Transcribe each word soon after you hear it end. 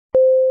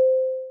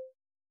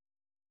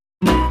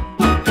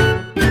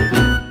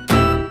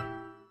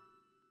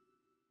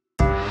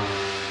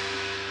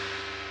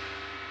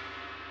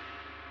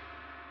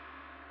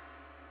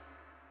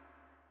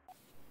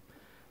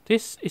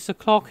This is a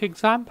clock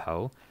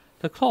example.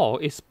 The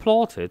clock is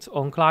plotted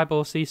on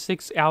clybot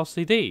C6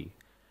 LCD.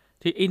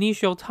 The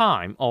initial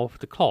time of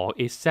the clock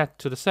is set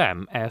to the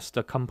same as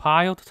the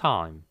compiled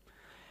time.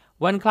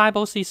 When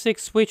clybot C6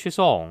 switches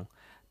on,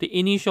 the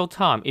initial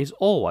time is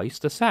always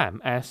the same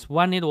as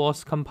when it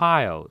was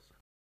compiled.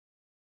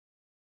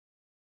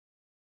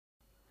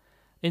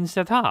 In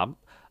setup,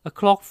 a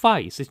clock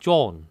face is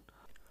drawn.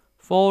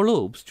 4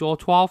 loops draw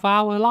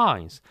 12-hour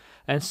lines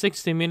and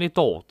 60-minute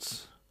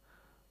dots.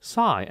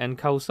 Sine and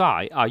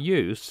cosine are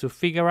used to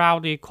figure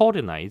out the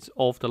coordinates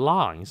of the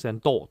lines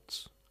and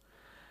dots.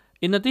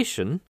 In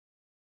addition,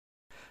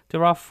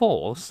 there are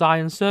 4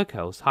 cyan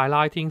circles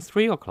highlighting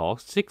 3 o'clock,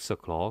 6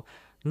 o'clock,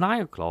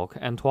 9 o'clock,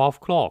 and 12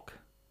 o'clock.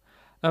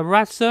 A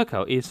red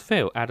circle is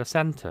filled at the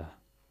center.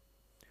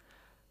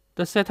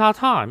 The setup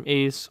time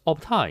is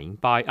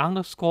obtained by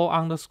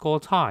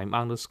 __time___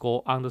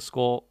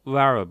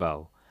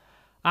 variable.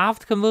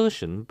 After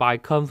conversion by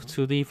conv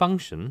to the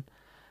function,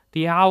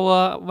 the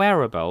hour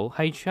variable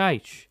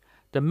HH,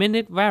 the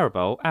minute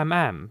variable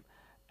MM,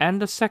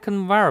 and the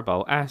second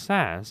variable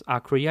SS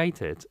are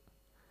created.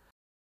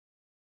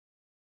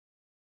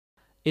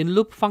 In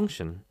loop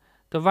function,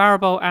 the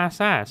variable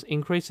SS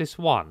increases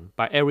 1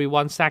 by every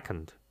 1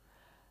 second.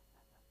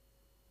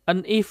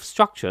 An if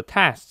structure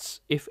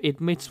tests if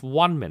it meets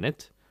 1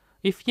 minute.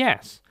 If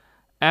yes,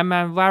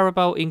 MM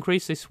variable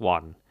increases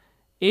 1.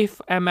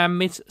 If MM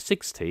meets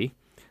 60,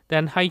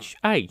 then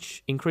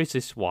HH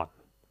increases 1.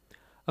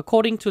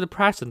 According to the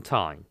present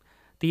time,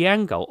 the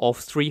angle of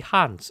 3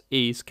 hands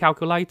is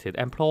calculated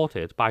and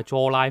plotted by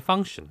drawline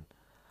function.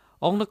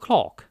 On the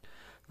clock,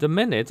 the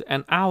minute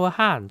and hour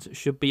hands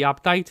should be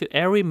updated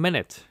every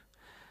minute.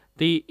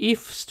 The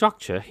if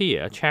structure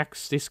here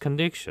checks this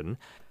condition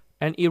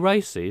and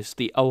erases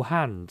the old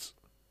hands.